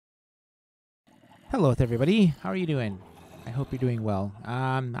Hello with everybody. How are you doing? I hope you're doing well.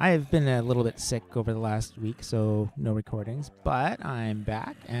 I've been a little bit sick over the last week, so no recordings, but I'm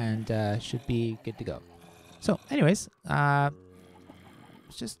back and should be good to go. So, anyways, I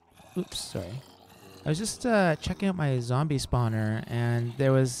was just checking out my zombie spawner, and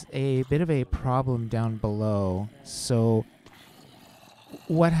there was a bit of a problem down below. So,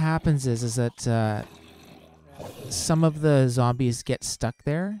 what happens is that some of the zombies get stuck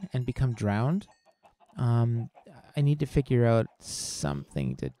there and become drowned. I need to figure out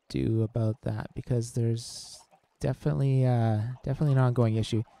something to do about that because there's definitely an ongoing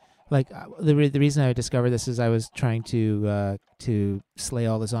issue. Like the reason I discovered this is I was trying to slay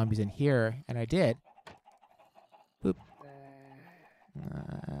all the zombies in here, and I did. Boop.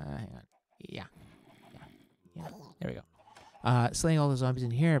 Hang on. Yeah. There we go. Slaying all the zombies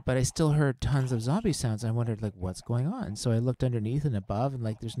in here, but I still heard tons of zombie sounds. I wondered like what's going on. So I looked underneath and above, and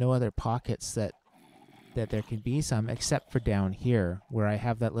like there's no other pockets that there can be some except for down here where I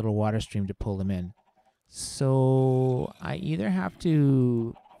have that little water stream to pull them in. So I either have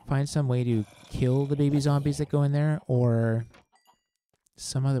to find some way to kill the baby zombies that go in there or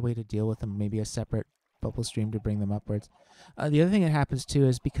some other way to deal with them, maybe a separate bubble stream to bring them upwards. The other thing that happens too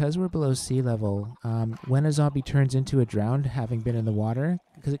is because we're below sea level, when a zombie turns into a drowned, having been in the water,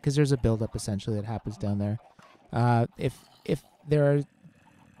 because there's a buildup essentially that happens down there, if there are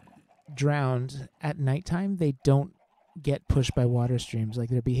drowned at nighttime, they don't get pushed by water streams. Like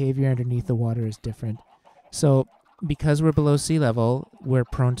their behavior underneath the water is different. So because we're below sea level, we're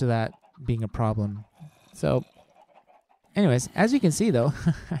prone to that being a problem. So anyways, as you can see though,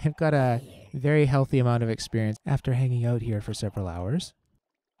 I've got a very healthy amount of experience after hanging out here for several hours.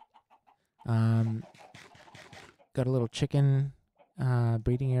 Got a little chicken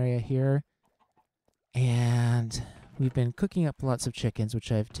breeding area here, and we've been cooking up lots of chickens,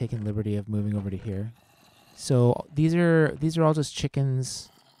 which I've taken liberty of moving over to here. So these are all just chickens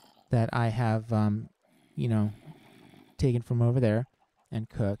that I have, taken from over there and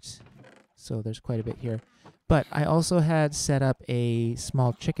cooked. So there's quite a bit here. But I also had set up a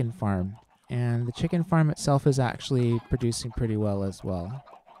small chicken farm, and the chicken farm itself is actually producing pretty well as well.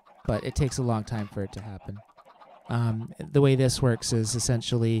 But it takes a long time for it to happen. The way this works is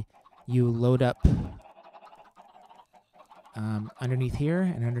essentially you load up underneath here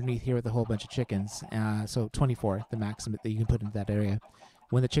and underneath here with a whole bunch of chickens. So 24, the maximum that you can put into that area.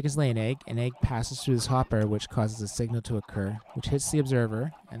 When the chickens lay an egg passes through this hopper, which causes a signal to occur, which hits the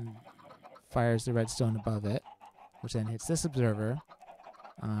observer and fires the redstone above it, which then hits this observer,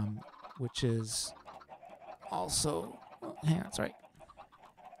 which is also... Oh, hang on, sorry.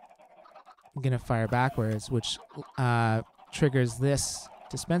 I'm going to fire backwards, which triggers this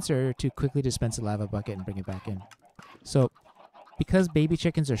dispenser to quickly dispense a lava bucket and bring it back in. So, because baby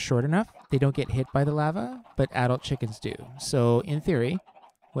chickens are short enough, they don't get hit by the lava, but adult chickens do. So, in theory,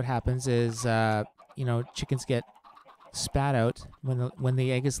 what happens is, chickens get spat out. When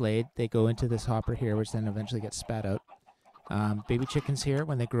the egg is laid, they go into this hopper here, which then eventually gets spat out. Baby chickens here,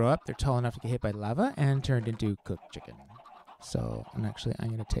 when they grow up, they're tall enough to get hit by lava and turned into cooked chicken. So, I'm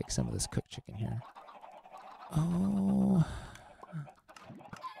going to take some of this cooked chicken here. Oh,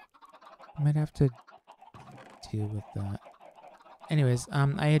 I might have to deal with that. Anyways,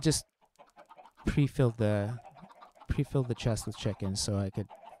 I had just pre-filled the chest with chickens so I could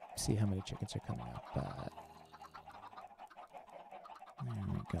see how many chickens are coming up. But there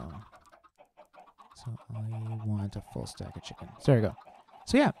we go. So I want a full stack of chicken. So there we go.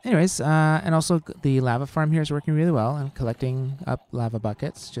 So yeah, anyways, and also the lava farm here is working really well. I'm collecting up lava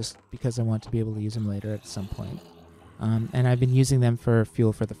buckets just because I want to be able to use them later at some point. And I've been using them for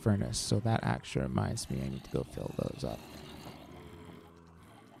fuel for the furnace, so that actually reminds me I need to go fill those up.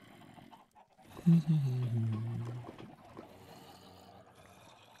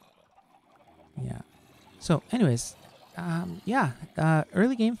 Yeah. So anyways,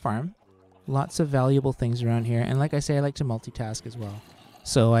 early game farm. Lots of valuable things around here. And like I say, I like to multitask as well.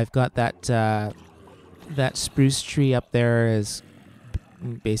 So I've got that spruce tree up there is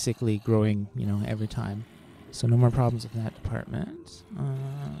basically growing, every time. So no more problems in that department.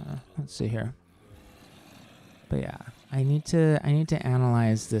 Let's see here. But yeah, I need to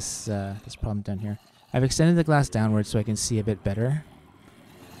analyze this problem down here. I've extended the glass downwards so I can see a bit better.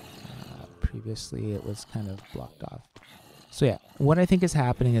 Previously it was kind of blocked off. So yeah, what I think is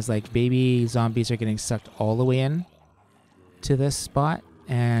happening is like baby zombies are getting sucked all the way in to this spot,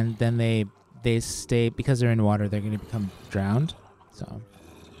 and then they stay, because they're in water, they're going to become drowned. So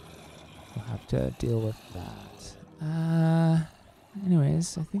we'll have to deal with that.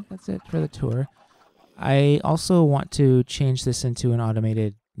 Anyways, I think that's it for the tour. I also want to change this into an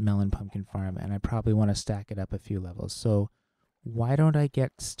automated melon pumpkin farm, and I probably want to stack it up a few levels. So why don't I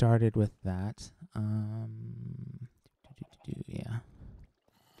get started with that? Yeah.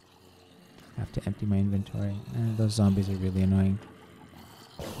 Have to empty my inventory. Those zombies are really annoying.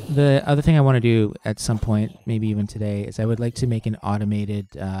 The other thing I want to do at some point, maybe even today, is I would like to make an automated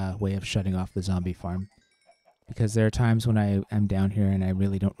way of shutting off the zombie farm. Because there are times when I am down here and I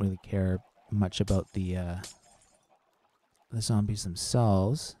really don't care much about the zombies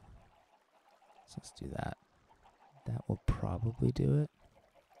themselves. So let's do that. That will probably do it.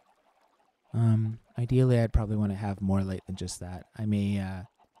 Ideally, I'd probably want to have more light than just that. I may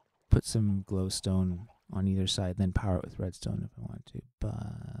put some glowstone on either side, then power it with redstone if I want to. But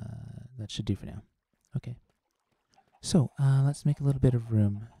that should do for now. Okay. So let's make a little bit of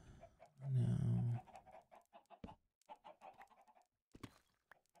room. No.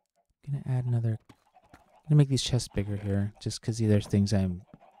 Gonna add another. Gonna make these chests bigger here, just because there's things I'm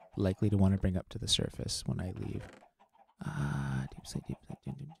likely to want to bring up to the surface when I leave. Deep slate, deep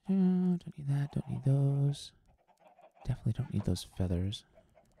slate. Don't need that. Don't need those. Definitely don't need those feathers.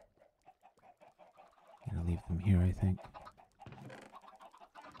 Gonna leave them here, I think.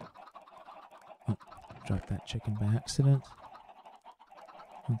 Oh, dropped that chicken by accident.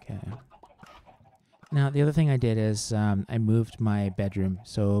 Okay. Now, the other thing I did is I moved my bedroom.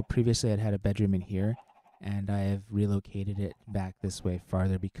 So previously I'd had a bedroom in here, and I have relocated it back this way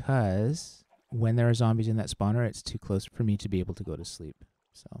farther because when there are zombies in that spawner, it's too close for me to be able to go to sleep.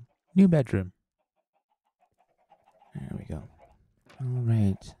 So, new bedroom. There we go. All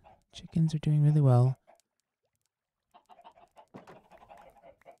right. Chickens are doing really well.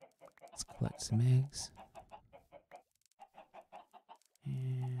 Let's collect some eggs.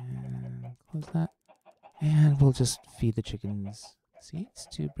 And close that. And we'll just feed the chickens seeds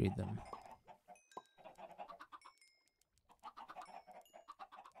to breed them.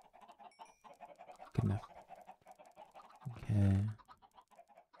 Good enough. Okay.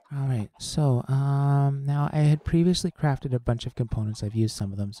 Alright, so now I had previously crafted a bunch of components. I've used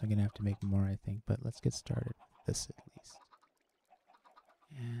some of them, so I'm going to have to make more, I think. But let's get started with this at least.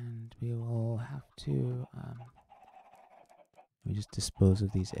 And we will have to... let me just dispose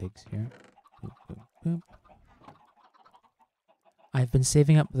of these eggs here. Boop, boop, boop. I've been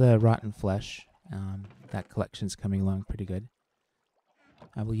saving up the rotten flesh. That collection's coming along pretty good.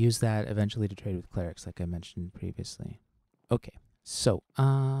 I will use that eventually to trade with clerics, like I mentioned previously. Okay, so,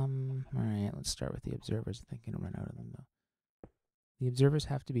 alright, let's start with the observers. I think I'm going to run out of them, though. The observers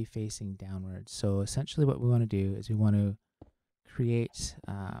have to be facing downwards. So essentially what we want to do is we want to create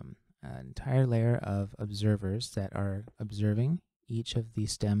an entire layer of observers that are observing each of the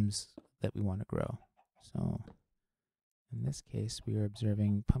stems that we want to grow. So in this case, we are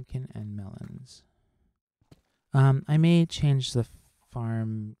observing pumpkin and melons. I may change the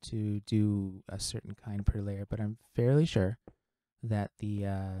farm to do a certain kind per layer, but I'm fairly sure that the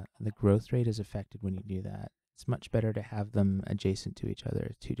growth rate is affected when you do that. It's much better to have them adjacent to each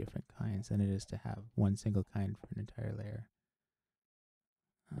other, two different kinds, than it is to have one single kind for an entire layer.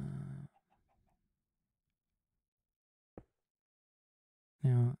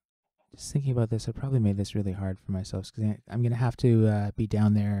 Now, just thinking about this, I probably made this really hard for myself because I'm going to have to be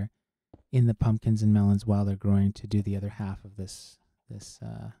down there in the pumpkins and melons while they're growing to do the other half of this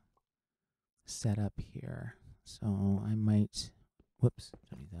setup here. So I might, whoops,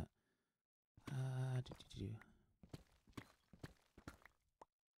 don't need that.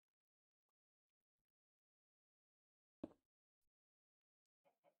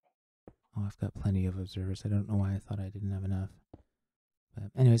 Oh, I've got plenty of observers. I don't know why I thought I didn't have enough.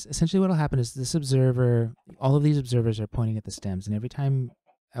 But anyways, essentially what will happen is this observer, all of these observers are pointing at the stems, and every time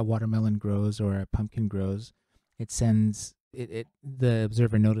a watermelon grows or a pumpkin grows, it sends, the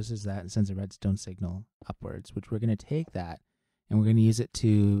observer notices that and sends a redstone signal upwards, which we're going to take that and we're going to use it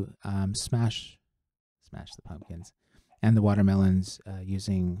to smash the pumpkins and the watermelons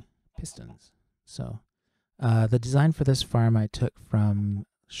using pistons. So the design for this farm I took from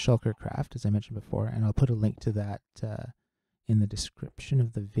Shulkercraft, as I mentioned before, and I'll put a link to that in the description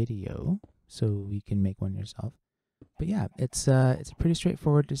of the video so you can make one yourself. But yeah, it's a pretty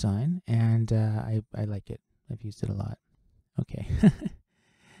straightforward design, and I like it. I've used it a lot. Okay,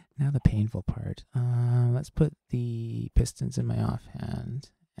 now the painful part. Let's put the pistons in my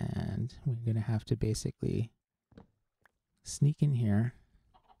offhand, and we're going to have to basically sneak in here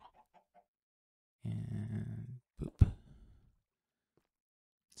and boop.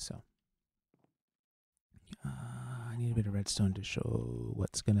 So I need a bit of redstone to show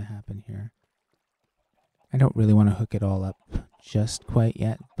what's going to happen here. I don't really want to hook it all up just quite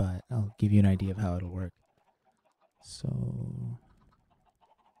yet, but I'll give you an idea of how it'll work. So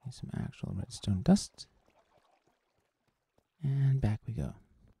some actual redstone dust. And back we go.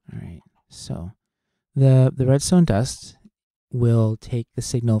 All right. So the redstone dust will take the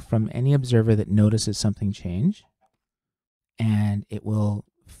signal from any observer that notices something change, and it will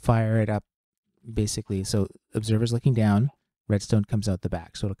fire it up basically. So observers looking down, redstone comes out the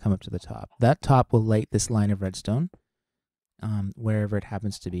back, so it'll come up to the top. That top will light this line of redstone wherever it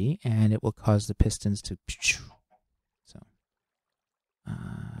happens to be, and it will cause the pistons to. So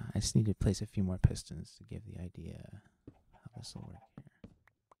I just need to place a few more pistons to give the idea how this will work here.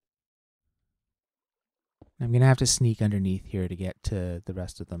 I'm going to have to sneak underneath here to get to the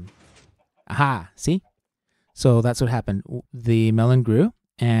rest of them. Aha! See? So that's what happened. The melon grew,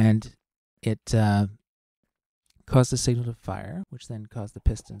 and it caused the signal to fire, which then caused the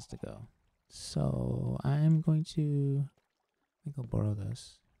pistons to go. So I'm going to, I think I'll borrow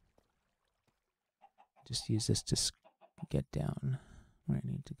this. Just use this to get down where I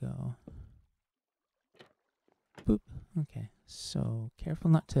need to go. Boop. Okay. So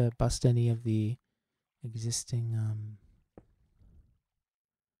careful not to bust any of the existing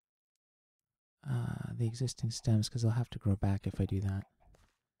stems, because they'll have to grow back if I do that.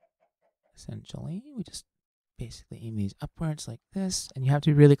 Essentially, we just basically aim these upwards like this, and you have to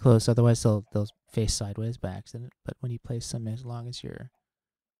be really close, otherwise they'll face sideways by accident. But when you place them, as long as you're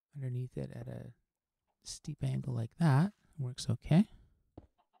underneath it at a steep angle like that, it works okay.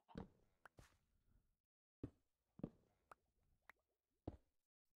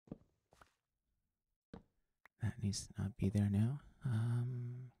 That needs to not be there now.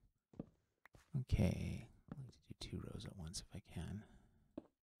 Okay, I need to do 2 rows at once if I can.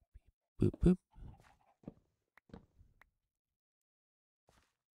 Boop, boop.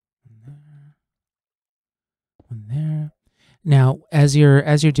 One there. Now, as you're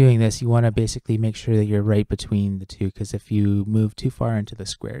doing this, you want to basically make sure that you're right between the two, because if you move too far into the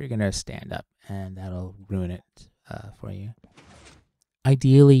square, you're going to stand up, and that'll ruin it for you.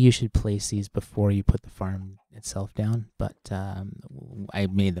 Ideally, you should place these before you put the farm itself down, but I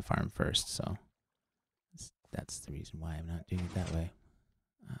made the farm first, so that's the reason why I'm not doing it that way.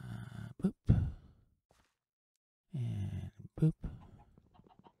 Boop. And boop.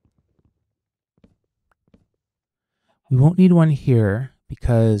 We won't need one here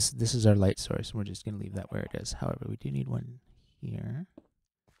because this is our light source, and we're just going to leave that where it is. However, we do need one here.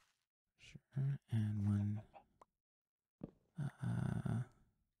 Sure. And one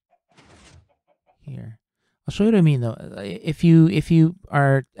here. I'll show you what I mean though. If you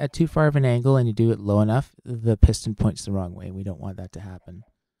are at too far of an angle and you do it low enough, the piston points the wrong way. We don't want that to happen.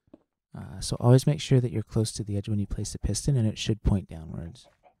 So always make sure that you're close to the edge when you place the piston, and it should point downwards.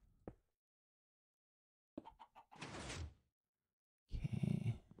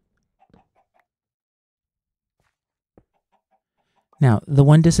 Okay. Now, the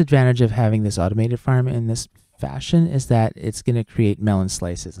one disadvantage of having this automated farm in this fashion is that it's going to create melon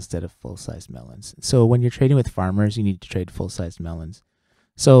slices instead of full-sized melons. So when you're trading with farmers, you need to trade full-sized melons.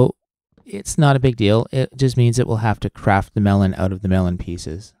 So it's not a big deal. It just means it will have to craft the melon out of the melon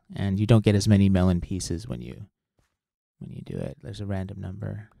pieces, and you don't get as many melon pieces when you do it. There's a random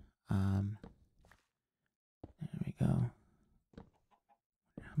number. There we go.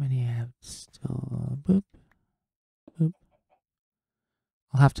 How many I have still? Boop, boop.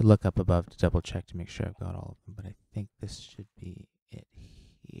 I'll have to look up above to double check to make sure I've got all of them, but I think this should be it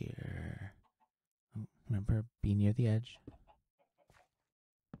here. Oh, remember, be near the edge.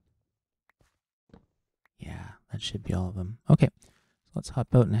 Yeah, that should be all of them. Okay, so let's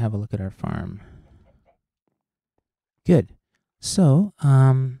hop out and have a look at our farm. Good. So,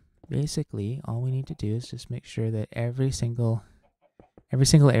 basically, all we need to do is just make sure that every single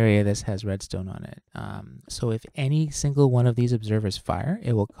area of this has redstone on it. So if any single one of these observers fire,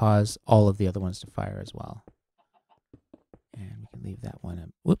 it will cause all of the other ones to fire as well. And we can leave that one up.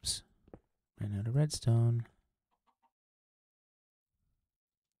 Whoops. Ran out of redstone.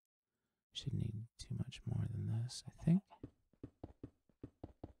 Shouldn't need too much more than this, I think.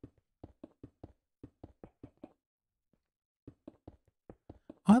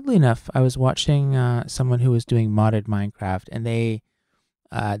 Oddly enough, I was watching someone who was doing modded Minecraft, and they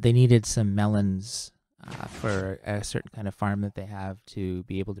needed some melons for a certain kind of farm that they have to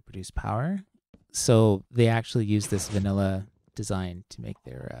be able to produce power. So they actually use this vanilla design to make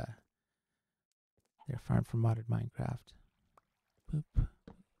their farm for modded Minecraft. Boop.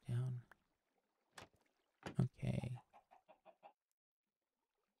 Down. Okay.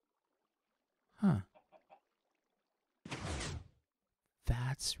 Huh.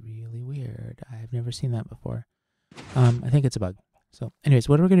 That's really weird. I've never seen that before. I think it's a bug. So anyways,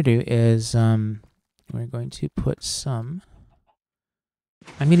 what we're going to do is we're going to put some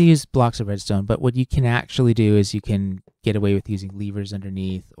I'm going to use blocks of redstone, but what you can actually do is you can get away with using levers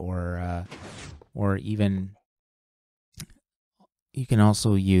underneath, or even you can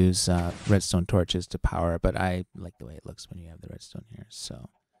also use redstone torches to power, but I like the way it looks when you have the redstone here. So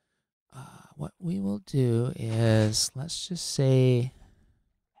what we will do is, let's just say,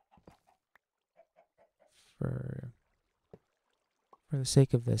 for the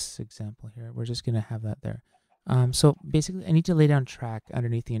sake of this example here, we're just going to have that there. So basically, I need to lay down track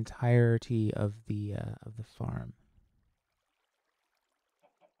underneath the entirety of the farm.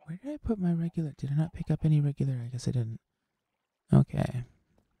 Where did I put my regular? Did I not pick up any regular? I guess I didn't. Okay.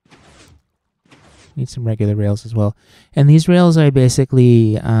 Need some regular rails as well. And these rails are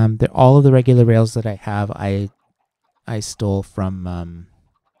basically, they're all of the regular rails that I have. I stole from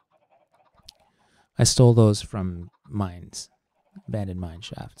I stole those from mines, abandoned mine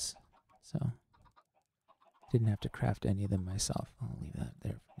shafts. So didn't have to craft any of them myself. I'll leave that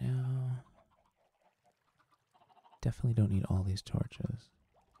there for now. Definitely don't need all these torches.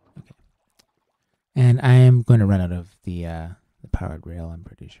 Okay. And I am going to run out of the powered rail, I'm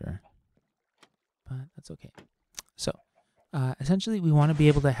pretty sure. But that's okay. So essentially we want to be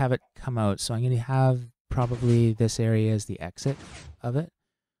able to have it come out. So I'm going to have probably this area as the exit of it.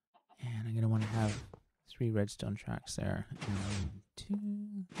 And I'm going to want to have 3 redstone tracks there. 1, 2,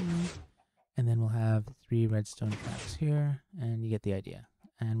 3. And then we'll have 3 redstone tracks here. And you get the idea.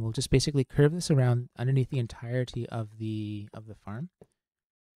 And we'll just basically curve this around underneath the entirety of the farm,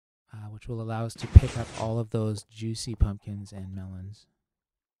 which will allow us to pick up all of those juicy pumpkins and melons.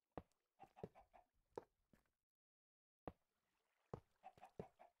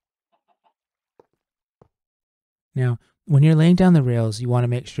 Now, when you're laying down the rails, you want to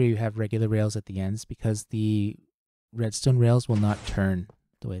make sure you have regular rails at the ends, because the redstone rails will not turn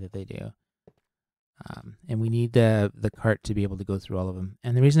the way that they do. And we need the cart to be able to go through all of them.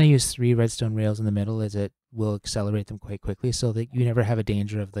 And the reason I use 3 redstone rails in the middle is it will accelerate them quite quickly, so that you never have a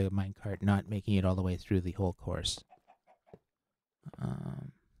danger of the minecart not making it all the way through the whole course.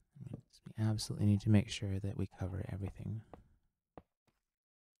 We absolutely need to make sure that we cover everything.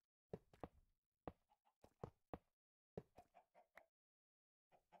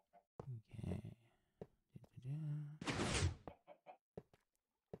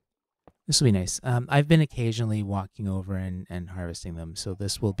 This will be nice. I've been occasionally walking over and harvesting them, so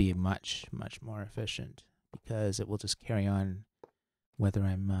this will be much, much more efficient, because it will just carry on whether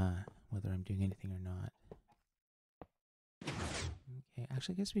I'm doing anything or not. Okay,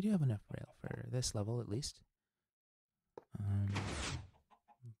 actually, I guess we do have enough rail for this level at least.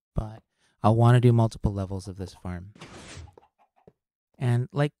 But I'll want to do multiple levels of this farm. And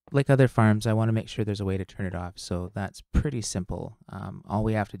like other farms, I want to make sure there's a way to turn it off. So that's pretty simple. All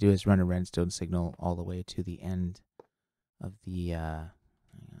we have to do is run a redstone signal all the way to the end of the. Hang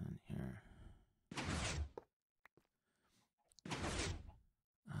on here.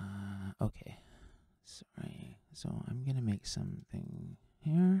 Okay. Sorry. So I'm gonna make something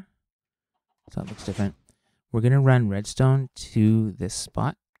here. So that looks different. We're gonna run redstone to this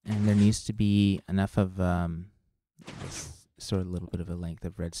spot, and there needs to be enough of this sort of little bit of a length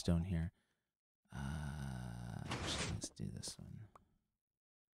of redstone here. Actually, let's do this one.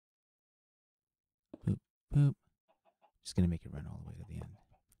 Boop, boop. Just going to make it run all the way to the end.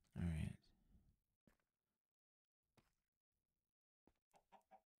 All right.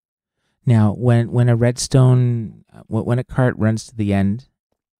 Now, when a redstone, when a cart runs to the end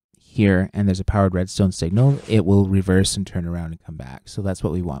here and there's a powered redstone signal, it will reverse and turn around and come back. So that's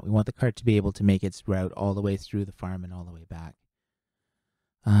what we want. We want the cart to be able to make its route all the way through the farm and all the way back.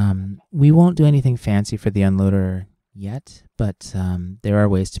 We won't do anything fancy for the unloader yet, but there are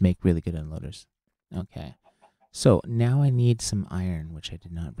ways to make really good unloaders. Okay, so now I need some iron, which I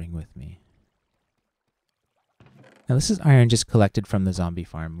did not bring with me. Now this is iron just collected from the zombie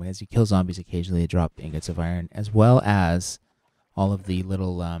farm. As you kill zombies, occasionally they drop ingots of iron, as well as all of the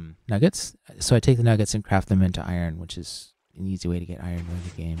little nuggets. So I take the nuggets and craft them into iron, which is an easy way to get iron in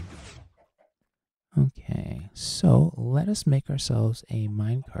the game. Okay, so let us make ourselves a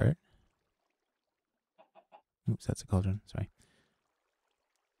minecart. Oops, that's a cauldron, sorry.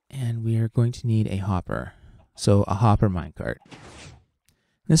 And we are going to need a hopper. So a hopper minecart.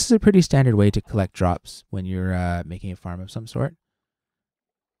 This is a pretty standard way to collect drops when you're making a farm of some sort.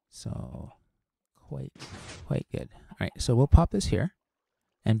 So quite good. All right, so we'll pop this here.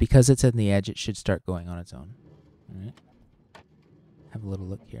 And because it's in the edge, it should start going on its own. All right. Have a little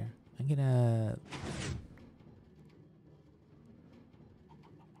look here. I'm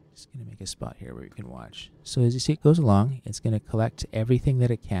just gonna make a spot here where you can watch. So as you see, it goes along. It's gonna collect everything that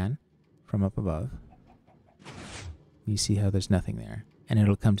it can from up above. You see how there's nothing there. and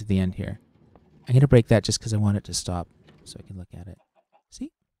it'll come to the end here. I'm going to break that just because I want it to stop so I can look at it.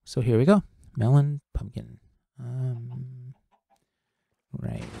 See? So here we go. Melon, pumpkin.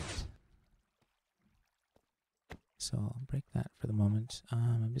 Right. So I'll break that for the moment.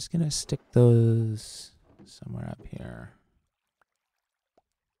 I'm just going to stick those somewhere up here.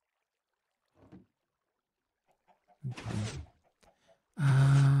 Okay.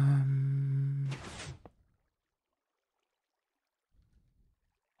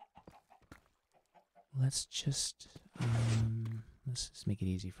 Let's just make it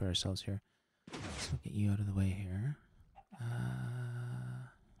easy for ourselves here. So get you out of the way here.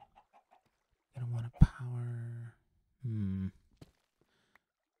 Gonna want to power.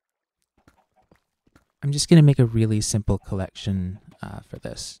 I'm just gonna make a really simple collection for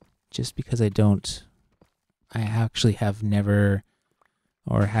this, just because I actually have never,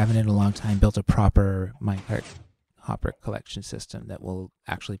 or haven't in a long time, built a proper minecart hopper collection system that will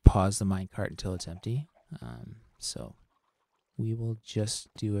actually pause the minecart until it's empty. So we will just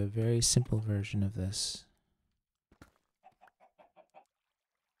do a very simple version of this.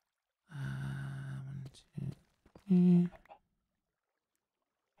 1, 2, 3.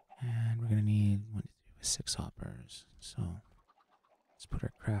 And we're gonna need 6 hoppers. So let's put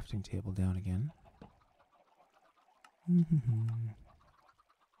our crafting table down again.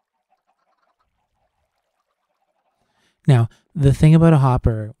 Now, the thing about a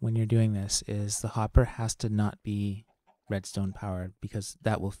hopper when you're doing this is the hopper has to not be redstone powered, because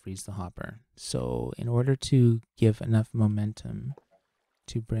that will freeze the hopper. So in order to give enough momentum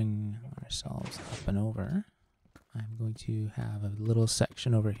to bring ourselves up and over, I'm going to have a little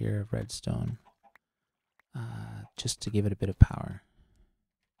section over here of redstone just to give it a bit of power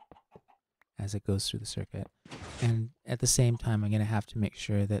as it goes through the circuit. And at the same time, I'm going to have to make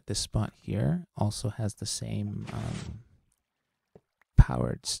sure that this spot here also has the same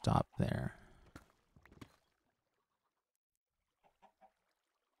powered stop there.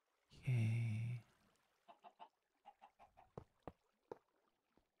 Okay.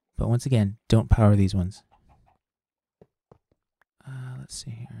 But once again, don't power these ones. Let's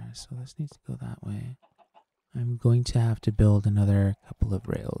see here. So this needs to go that way. I'm going to have to build another couple of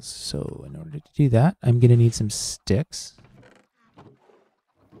rails. So in order to do that, I'm going to need some sticks.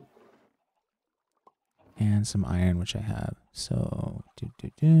 And some iron, which I have. So,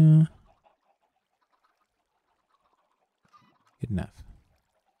 Good enough.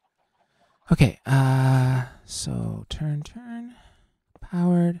 Okay, so turn,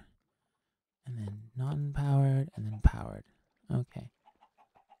 powered, and then non-powered, and then powered. Okay.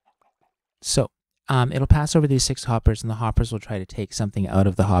 So, it'll pass over these 6 hoppers, and the hoppers will try to take something out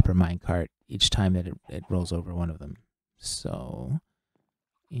of the hopper minecart each time that it rolls over one of them. So,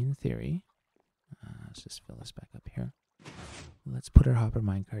 in theory, let's just fill this back up here. Let's put our hopper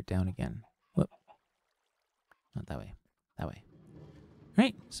minecart down again. Whoop. Not that way. That way. All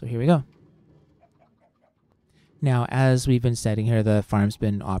right, so here we go. Now, as we've been setting here, the farm's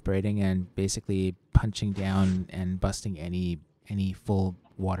been operating and basically punching down and busting any full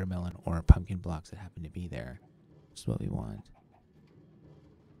watermelon or pumpkin blocks that happen to be there. That's what we want.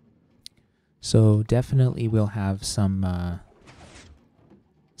 So definitely we'll have some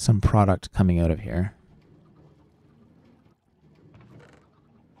product coming out of here.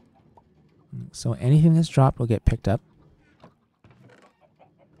 So anything that's dropped will get picked up.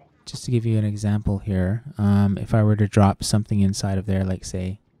 Just to give you an example here, if I were to drop something inside of there, like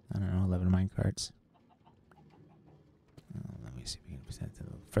say, I don't know, 11 minecarts. Let me see if we can present it a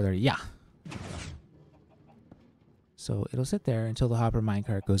little further. Yeah. So it'll sit there until the hopper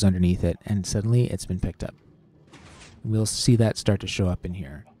minecart goes underneath it, and suddenly it's been picked up. We'll see that start to show up in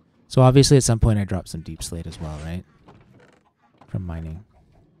here. So obviously at some point I dropped some deep slate as well, right? From mining.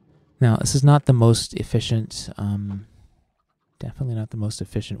 Now this is not the most efficient, definitely not the most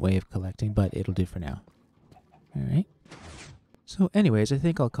efficient way of collecting, but it'll do for now. All right. So anyways, I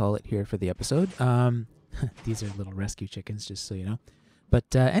think I'll call it here for the episode. These are little rescue chickens, just so you know.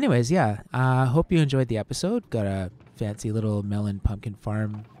 But anyways, yeah, hope you enjoyed the episode. Got a fancy little melon pumpkin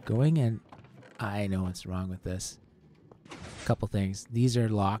farm going, and I know what's wrong with this. Couple things. These are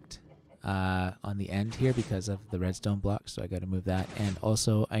locked on the end here because of the redstone block, so I got to move that. And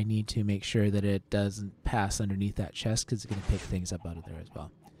also, I need to make sure that it doesn't pass underneath that chest because it's going to pick things up out of there as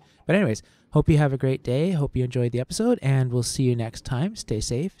well. But anyways, hope you have a great day. Hope you enjoyed the episode, and we'll see you next time. Stay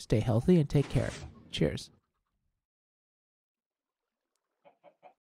safe, stay healthy, and take care. Cheers.